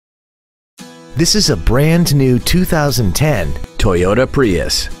This is a brand new 2010 Toyota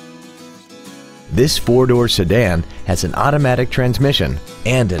Prius. This four-door sedan has an automatic transmission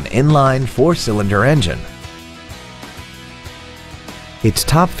and an inline four-cylinder engine. Its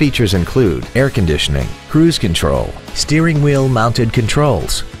top features include air conditioning, cruise control, steering wheel mounted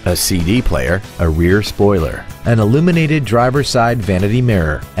controls, a CD player, a rear spoiler, an illuminated driver's side vanity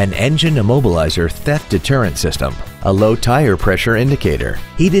mirror, an engine immobilizer theft deterrent system, a low tire pressure indicator,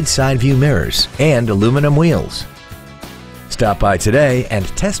 heated side view mirrors, and aluminum wheels. Stop by today and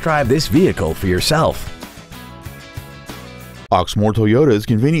test drive this vehicle for yourself. Oxmoor Toyota is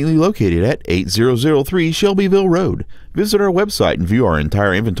conveniently located at 8003 Shelbyville Road. Visit our website and view our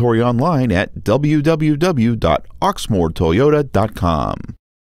entire inventory online at www.oxmoortoyota.com.